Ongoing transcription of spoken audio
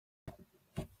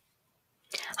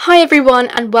Hi everyone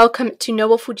and welcome to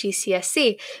Waffle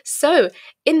GCSE. So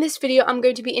in this video I'm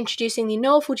going to be introducing the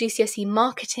Waffle GCSE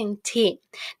marketing team.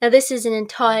 Now this is an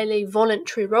entirely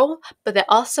voluntary role, but there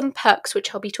are some perks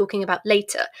which I'll be talking about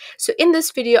later. So in this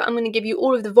video I'm going to give you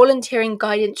all of the volunteering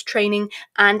guidance training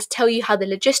and tell you how the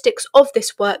logistics of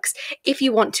this works if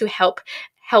you want to help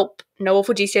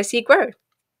Waffle GCSE grow.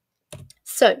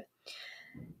 So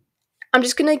I'm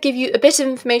just going to give you a bit of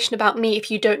information about me if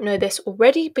you don't know this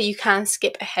already, but you can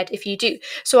skip ahead if you do.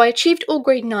 So I achieved all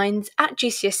grade 9s at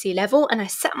GCSE level and I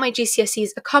set my GCSEs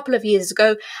a couple of years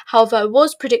ago. However, I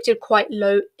was predicted quite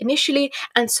low initially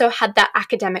and so had that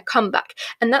academic comeback.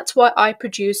 And that's why I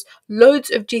produce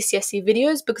loads of GCSE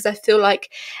videos, because I feel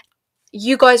like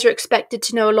you guys are expected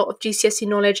to know a lot of GCSE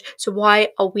knowledge, so why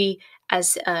are we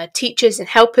as teachers and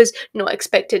helpers not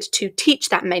expected to teach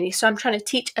that many? So I'm trying to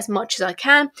teach as much as I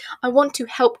can. I want to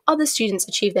help other students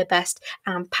achieve their best,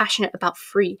 and I'm passionate about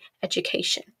free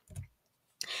education.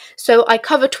 So I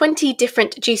cover 20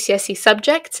 different GCSE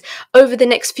subjects. Over the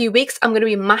next few weeks, I'm going to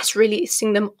be mass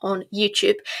releasing them on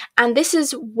YouTube. And this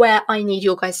is where I need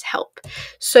your guys' help.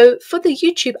 So for the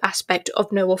YouTube aspect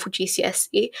of Waffle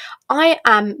GCSE, I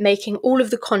am making all of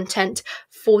the content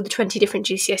for the 20 different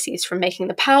GCSEs, from making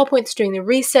the PowerPoints, doing the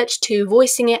research, to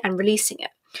voicing it and releasing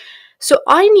it. So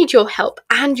I need your help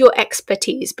and your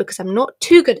expertise, because I'm not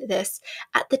too good at this,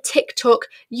 at the TikTok,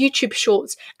 YouTube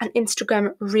Shorts and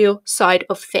Instagram Reel side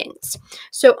of things.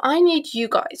 So I need you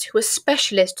guys who are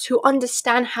specialists, who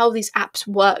understand how these apps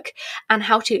work and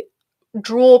how to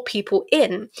draw people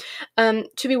in,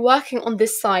 to be working on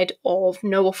this side of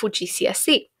Waffle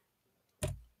GCSE.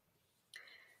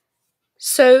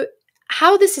 So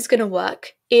how this is going to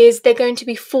work is there are going to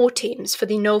be 4 teams for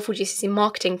the Waffle GCSE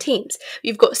marketing teams.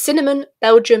 You've got cinnamon,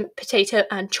 Belgium, potato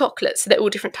and chocolate, so they're all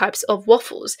different types of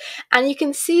waffles. And you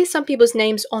can see some people's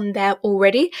names on there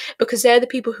already because they're the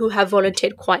people who have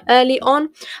volunteered quite early on.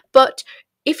 But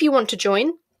if you want to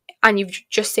join and you've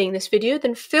just seen this video,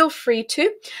 then feel free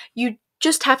to. You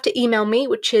just have to email me,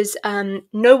 which is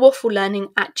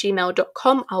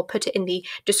nowafflelearning@gmail.com. I'll put it in the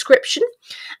description.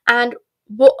 And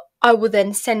what I will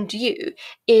then send you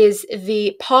is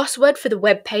the password for the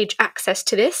web page access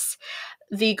to this,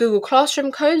 the Google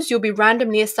Classroom codes. You'll be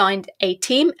randomly assigned a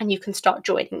team and you can start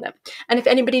joining them. And if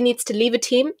anybody needs to leave a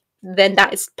team, then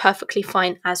that is perfectly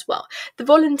fine as well. The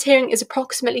volunteering is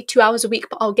approximately 2 hours a week,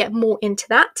 but I'll get more into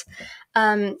that.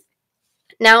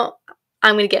 Now,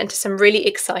 I'm going to get into some really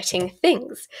exciting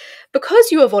things.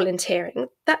 Because you are volunteering,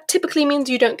 that typically means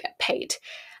you don't get paid.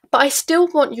 But I still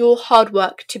want your hard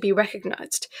work to be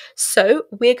recognised. So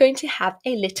we're going to have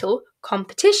a little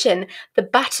competition, the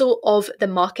battle of the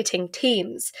marketing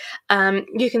teams.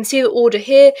 You can see the order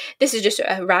here. This is just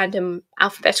a random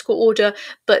alphabetical order,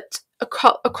 but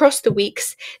across the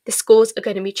weeks, the scores are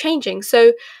going to be changing.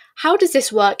 So how does this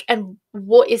work and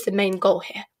what is the main goal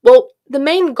here? Well, the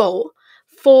main goal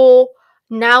for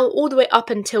now all the way up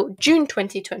until June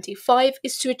 2025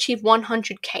 is to achieve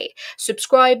 100k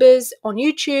subscribers on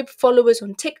YouTube, followers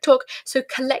on TikTok. So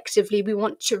collectively we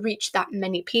want to reach that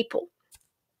many people.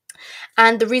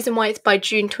 And the reason why it's by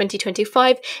June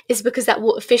 2025 is because that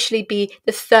will officially be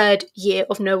the 3rd year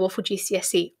of Waffle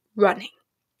GCSE running.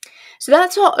 So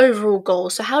that's our overall goal.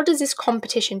 So how does this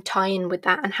competition tie in with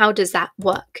that, and how does that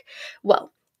work?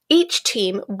 Well, each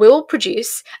team will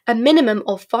produce a minimum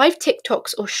of 5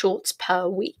 TikToks or shorts per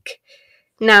week.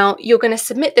 Now, you're going to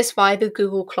submit this via the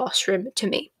Google Classroom to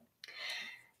me.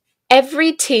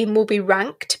 Every team will be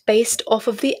ranked based off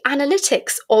of the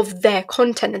analytics of their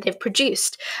content that they've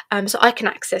produced. So I can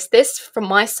access this from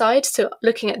my side, so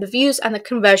looking at the views and the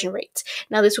conversion rates.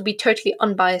 Now, this will be totally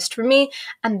unbiased for me,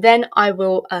 and then I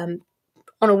will, on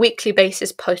a weekly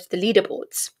basis, post the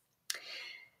leaderboards.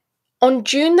 On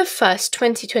June the 1st,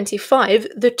 2025,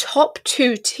 the top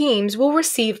 2 teams will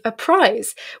receive a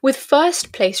prize, with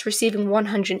first place receiving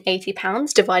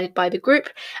 £180 divided by the group,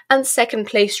 and second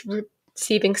place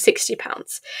receiving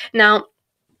 £60. Now,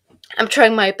 I'm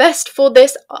trying my best for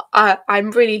this.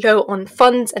 I'm really low on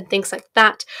funds and things like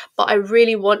that, but I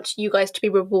really want you guys to be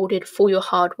rewarded for your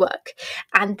hard work.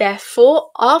 And therefore,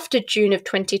 after June of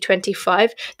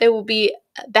 2025, there will be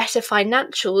better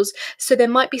financials, so there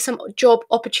might be some job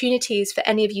opportunities for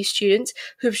any of you students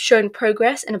who've shown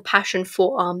progress and a passion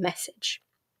for our message.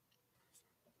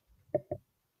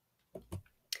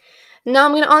 Now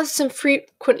I'm going to answer some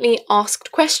frequently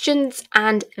asked questions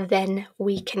and then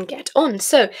we can get on.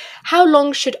 So, how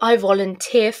long should I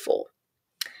volunteer for?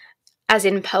 As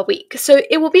in per week. So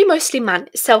it will be mostly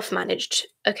self-managed,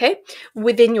 okay,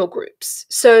 within your groups.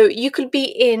 So you could be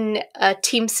in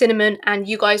Team Cinnamon and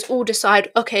you guys all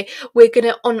decide, okay, we're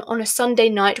gonna on a Sunday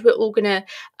night, we're all gonna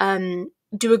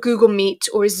do a Google Meet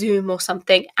or a Zoom or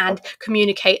something and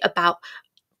communicate about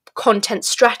content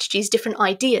strategies, different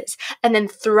ideas, and then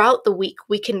throughout the week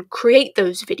we can create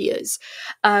those videos.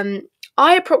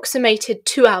 I approximated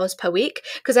 2 hours per week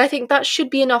because I think that should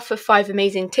be enough for 5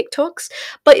 amazing TikToks,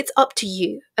 but it's up to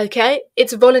you, okay?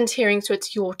 It's volunteering, so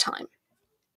it's your time.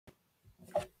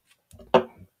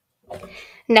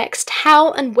 Next,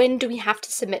 how and when do we have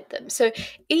to submit them? So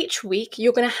each week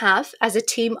you're going to have, as a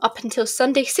team, up until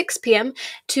Sunday 6 p.m.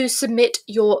 to submit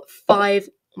your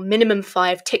minimum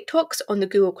 5 TikToks on the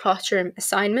Google Classroom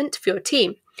assignment for your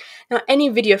team. Now, any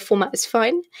video format is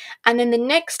fine. And then the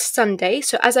next Sunday,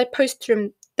 so as I post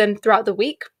them throughout the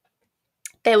week,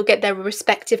 they will get their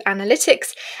respective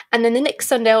analytics, and then the next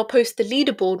Sunday I'll post the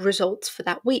leaderboard results for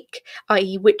that week,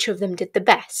 i.e. which of them did the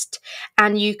best.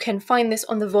 And you can find this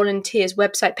on the volunteers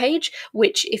website page,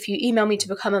 which if you email me to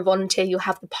become a volunteer, you'll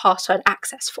have the password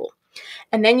access for.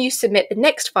 And then you submit the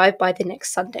next 5 by the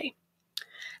next Sunday.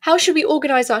 How should we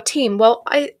organise our team? Well,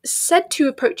 I said 2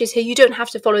 approaches here. You don't have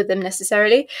to follow them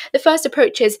necessarily. The first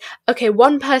approach is, okay,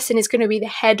 one person is going to be the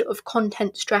head of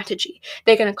content strategy.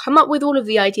 They're going to come up with all of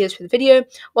the ideas for the video,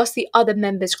 whilst the other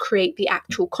members create the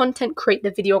actual content, create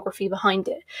the videography behind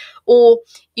it. Or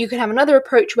you can have another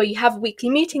approach where you have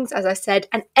weekly meetings, as I said,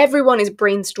 and everyone is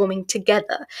brainstorming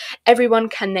together. Everyone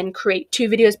can then create 2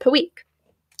 videos per week.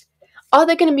 Are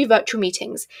there going to be virtual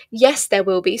meetings? Yes, there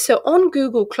will be. So on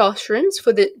Google Classrooms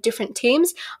for the different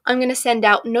teams, I'm going to send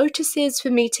out notices for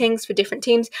meetings for different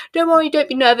teams. Don't worry, don't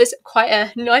be nervous. Quite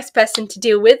a nice person to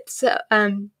deal with. So,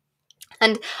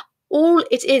 and all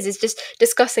it is just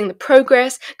discussing the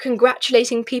progress,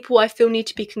 congratulating people I feel need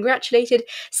to be congratulated,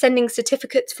 sending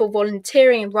certificates for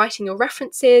volunteering and writing your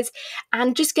references,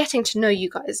 and just getting to know you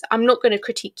guys. I'm not going to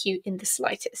critique you in the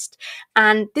slightest.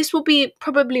 And this will be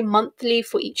probably monthly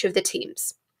for each of the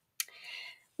teams.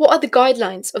 What are the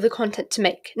guidelines of the content to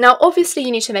make? Now, obviously,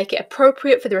 you need to make it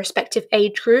appropriate for the respective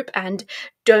age group and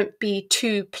don't be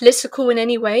too political in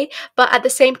any way. But at the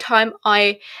same time,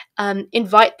 I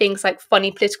invite things like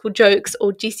funny political jokes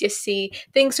or GCSE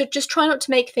things. So just try not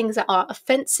to make things that are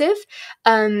offensive.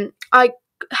 I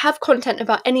have content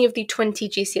about any of the 20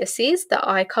 GCSEs that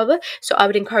I cover, so I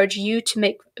would encourage you to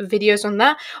make videos on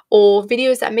that, or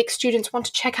videos that make students want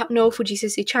to check out the Waffle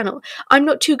GCSE channel. I'm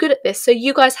not too good at this, so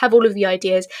you guys have all of the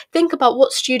ideas. Think about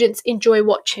what students enjoy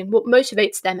watching, what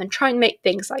motivates them, and try and make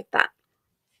things like that.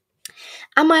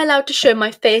 Am I allowed to show my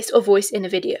face or voice in a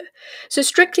video? So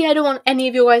strictly, I don't want any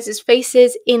of your guys'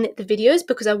 faces in the videos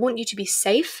because I want you to be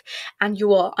safe, and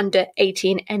you are under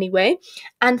 18 anyway.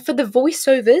 And for the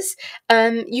voiceovers,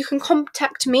 you can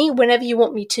contact me whenever you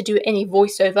want me to do any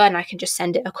voiceover and I can just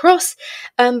send it across.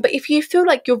 But if you feel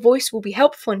like your voice will be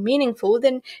helpful and meaningful,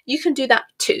 then you can do that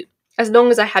too, as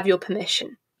long as I have your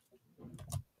permission.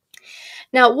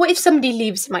 Now, what if somebody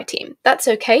leaves my team? That's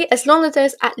okay, as long as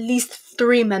there's at least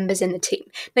 3 members in the team.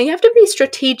 Now, you have to be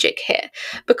strategic here,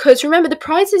 because remember, the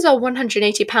prizes are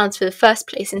 £180 for the first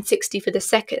place and £60 for the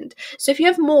second. So if you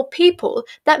have more people,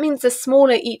 that means the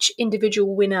smaller each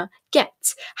individual winner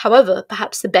gets. However,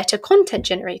 perhaps the better content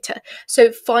generator.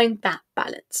 So find that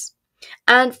balance.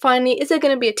 And finally, is there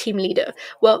going to be a team leader?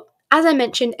 Well, as I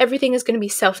mentioned, everything is going to be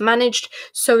self-managed,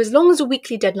 so as long as a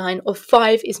weekly deadline of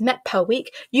 5 is met per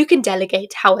week, you can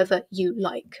delegate however you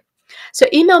like. So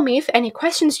email me for any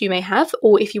questions you may have,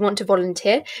 or if you want to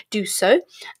volunteer, do so.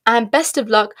 And best of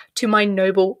luck to my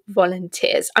noble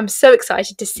volunteers. I'm so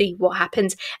excited to see what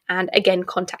happens, and again,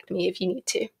 contact me if you need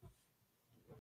to.